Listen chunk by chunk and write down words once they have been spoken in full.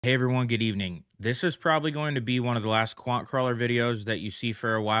Hey everyone, good evening. This is probably going to be one of the last Quant Crawler videos that you see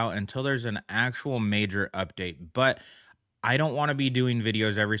for a while until there's an actual major update. But I don't want to be doing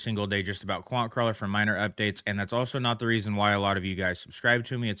videos every single day just about Quant Crawler for minor updates. And that's also not the reason why a lot of you guys subscribe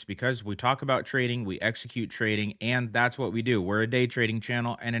to me. It's because we talk about trading, we execute trading, and that's what we do. We're a day trading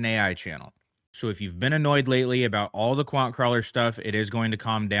channel and an AI channel. So if you've been annoyed lately about all the Quant Crawler stuff, it is going to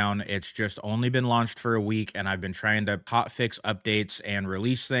calm down. It's just only been launched for a week, and I've been trying to hot fix updates and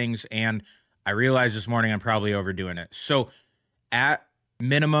release things, and I realized this morning I'm probably overdoing it. So at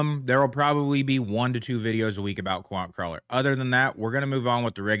minimum, there will probably be 1 to 2 videos a week about Quant Crawler. Other than that, we're going to move on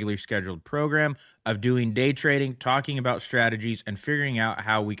with the regularly scheduled program of doing day trading, talking about strategies, and figuring out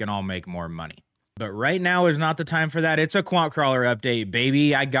how we can all make more money. But right now is not the time for that. It's a Quant Crawler update,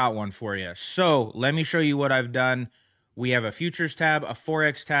 baby. I got one for you. So let me show you what I've done. We have a futures tab, a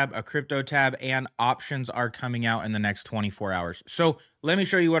Forex tab, a crypto tab, and options are coming out in the next 24 hours. So let me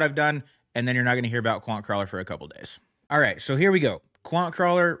show you what I've done, and then you're not going to hear about Quant Crawler for a couple days. All right, so here we go. Quant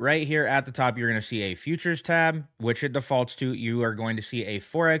Crawler, right here at the top, you're going to see a futures tab, which it defaults to. You are going to see a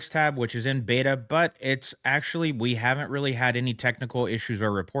Forex tab, which is in beta, but it's actually, we haven't really had any technical issues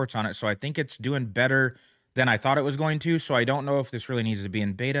or reports on it. So I think it's doing better than I thought it was going to. So I don't know if this really needs to be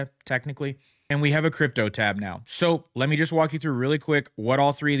in beta technically. And we have a crypto tab now. So let me just walk you through really quick what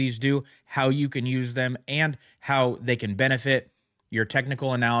all three of these do, how you can use them, and how they can benefit your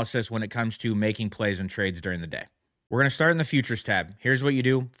technical analysis when it comes to making plays and trades during the day. We're going to start in the futures tab. Here's what you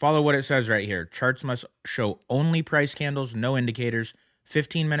do. Follow what it says right here. Charts must show only price candles, no indicators,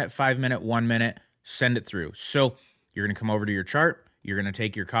 15-minute, 5-minute, 1-minute, send it through. So you're going to come over to your chart. You're going to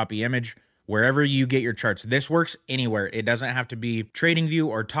take your copy image, wherever you get your charts. This works anywhere. It doesn't have to be TradingView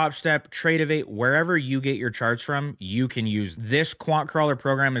or TopStep, Tradeovate, wherever you get your charts from, you can use. This Quant Crawler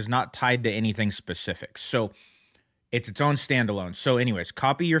program is not tied to anything specific. So it's its own standalone. So anyways,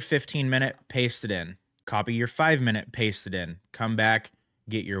 copy your 15-minute, paste it in. Copy your 5-minute, paste it in. Come back,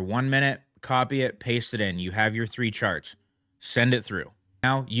 get your 1-minute, copy it, paste it in. You have your 3 charts. Send it through.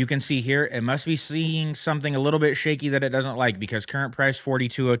 Now you can see here, it must be seeing something a little bit shaky that it doesn't like because current price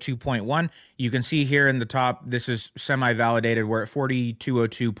 4202.1. You can see here in the top, this is semi-validated. We're at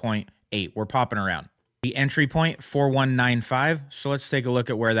 4202.8. We're popping around. The entry point 4195. So let's take a look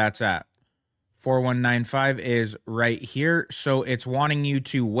at where that's at. 4195 is right here. So it's wanting you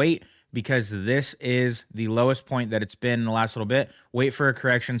to wait because this is the lowest point that it's been in the last little bit. Wait for a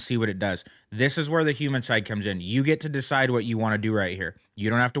correction, see what it does. This is where the human side comes in. You get to decide what you want to do right here. You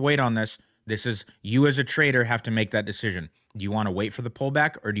don't have to wait on this. This is you as a trader have to make that decision. Do you want to wait for the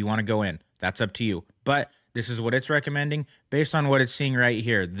pullback or do you want to go in? That's up to you. But this is what it's recommending based on what it's seeing right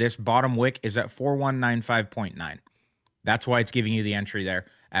here. This bottom wick is at 4195.9. That's why it's giving you the entry there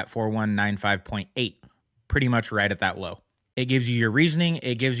at 4195.8, pretty much right at that low. It gives you your reasoning.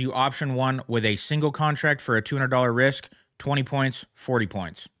 It gives you option 1 with a single contract for a $200 risk, 20 points, 40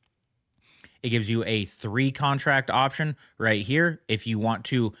 points. It gives you a 3 contract option right here. If you want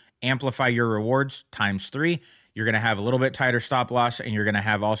to amplify your rewards times 3, you're going to have a little bit tighter stop loss and you're going to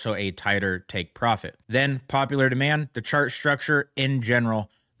have also a tighter take profit. Then popular demand, the chart structure in general.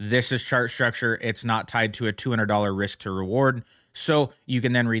 This is chart structure. It's not tied to a $200 risk to reward. So you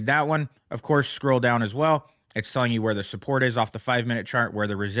can then read that one. Of course, scroll down as well. It's telling you where the support is off the 5-minute chart, where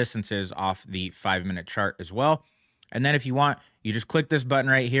the resistance is off the 5-minute chart as well. And then if you want, you just click this button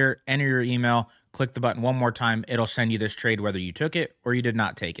right here, enter your email, click the button one more time. It'll send you this trade whether you took it or you did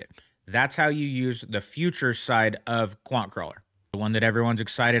not take it. That's how you use the futures side of Quant Crawler. The one that everyone's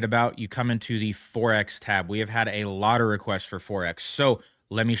excited about, you come into the Forex tab. We have had a lot of requests for Forex. So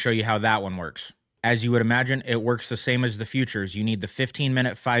let me show you how that one works. As you would imagine, it works the same as the futures. You need the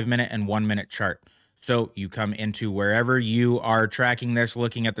 15-minute, 5-minute, and 1-minute chart. So you come into wherever you are tracking this,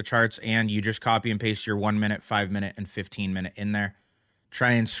 looking at the charts, and you just copy and paste your 1-minute, 5-minute, and 15-minute in there.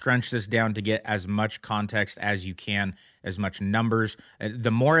 Try and scrunch this down to get as much context as you can, as much numbers.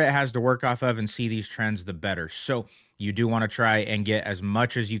 The more it has to work off of and see these trends, the better. So you do want to try and get as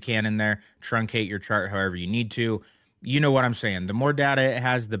much as you can in there, truncate your chart however you need to. You know what I'm saying. The more data it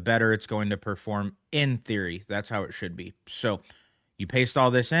has, the better it's going to perform in theory. That's how it should be. So you paste all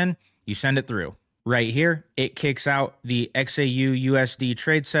this in, you send it through. Right here, it kicks out the XAU USD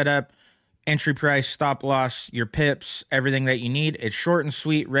trade setup, entry price, stop loss, your pips, everything that you need. It's short and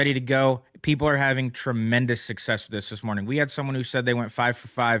sweet, ready to go. People are having tremendous success with this morning. We had someone who said they went 5 for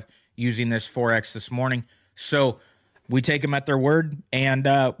 5 using this Forex this morning. So we take them at their word, and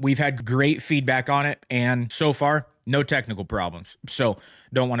we've had great feedback on it. And so far, no technical problems. So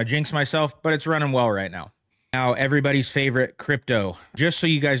don't want to jinx myself, but it's running well right now. Now, everybody's favorite, crypto. Just so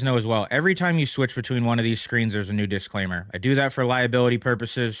you guys know as well, every time you switch between one of these screens, there's a new disclaimer. I do that for liability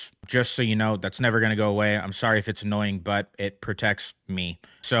purposes. Just so you know, that's never going to go away. I'm sorry if it's annoying, but it protects me.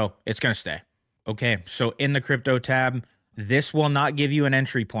 So it's going to stay. Okay, so in the crypto tab, this will not give you an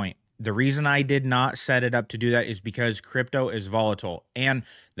entry point. The reason I did not set it up to do that is because crypto is volatile. And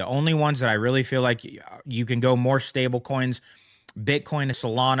the only ones that I really feel like you can go more stable coins, Bitcoin,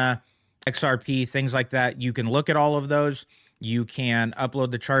 Solana, XRP, things like that. You can look at all of those. You can upload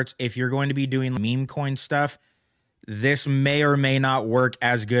the charts. If you're going to be doing meme coin stuff, this may or may not work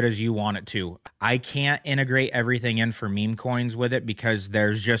as good as you want it to. I can't integrate everything in for meme coins with it because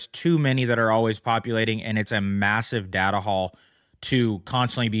there's just too many that are always populating, and it's a massive data haul to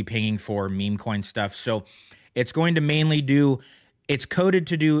constantly be pinging for meme coin stuff. So it's going to mainly do, it's coded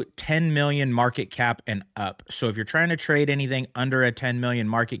to do 10 million market cap and up. So if you're trying to trade anything under a 10 million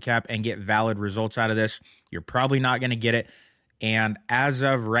market cap and get valid results out of this, you're probably not going to get it. And as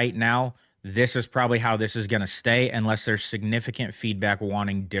of right now, this is probably how this is going to stay unless there's significant feedback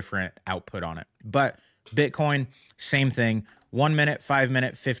wanting different output on it. But Bitcoin, same thing, 1 minute, 5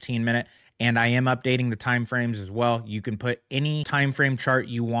 minute, 15 minute. And I am updating the time frames as well. You can put any time frame chart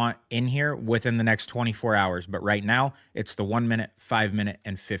you want in here within the next 24 hours. But right now, it's the 1 minute, 5 minute,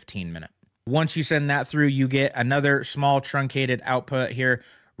 and 15 minute. Once you send that through, you get another small truncated output here.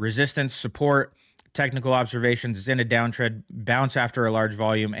 Resistance, support, technical observations. It's in a downtrend, bounce after a large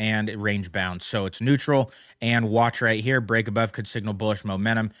volume, and range bounds. So it's neutral. And watch right here, break above could signal bullish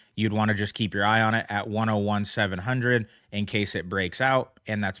momentum. You'd want to just keep your eye on it at 101,700 in case it breaks out.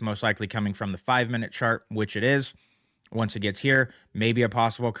 And that's most likely coming from the 5 minute chart, which it is. Once it gets here, maybe a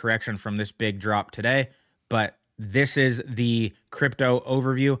possible correction from this big drop today. But this is the crypto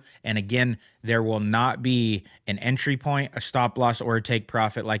overview. And again, there will not be an entry point, a stop loss, or a take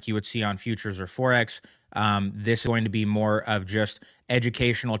profit like you would see on futures or Forex. This is going to be more of just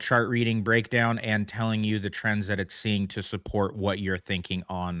educational chart reading breakdown and telling you the trends that it's seeing to support what you're thinking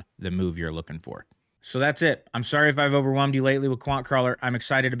on the move you're looking for. So that's it. I'm sorry if I've overwhelmed you lately with QuantCrawler. I'm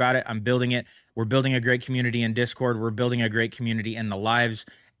excited about it. I'm building it. We're building a great community in Discord. We're building a great community in the lives.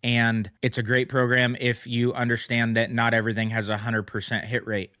 And it's a great program if you understand that not everything has a 100% hit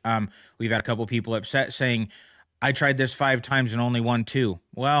rate. We've had a couple people upset saying, I tried this 5 times and only won 2.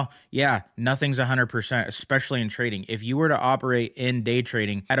 Well, yeah, nothing's 100%, especially in trading. If you were to operate in day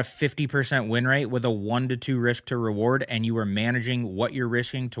trading at a 50% win rate with a 1 to 2 risk to reward, and you were managing what you're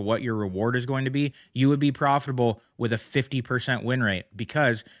risking to what your reward is going to be, you would be profitable with a 50% win rate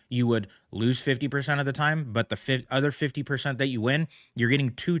because you would lose 50% of the time, but the other 50% that you win, you're getting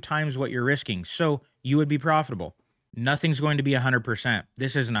 2 times what you're risking. So you would be profitable. Nothing's going to be 100%.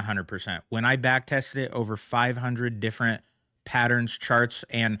 This isn't 100%. When I back tested it over 500 different patterns, charts,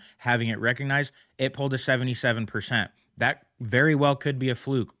 and having it recognized, it pulled a 77%. That very well could be a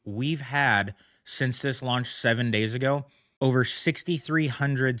fluke. We've had, since this launched 7 days ago, over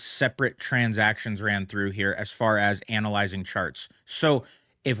 6,300 separate transactions ran through here as far as analyzing charts. So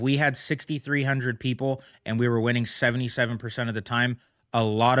if we had 6,300 people and we were winning 77% of the time, a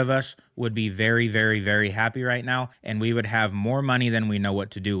lot of us would be very, very, very happy right now, and we would have more money than we know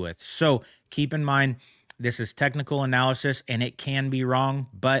what to do with. So keep in mind, this is technical analysis, and it can be wrong,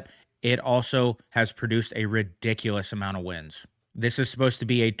 but it also has produced a ridiculous amount of wins. This is supposed to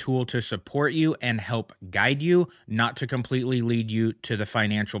be a tool to support you and help guide you, not to completely lead you to the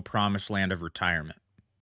financial promised land of retirement.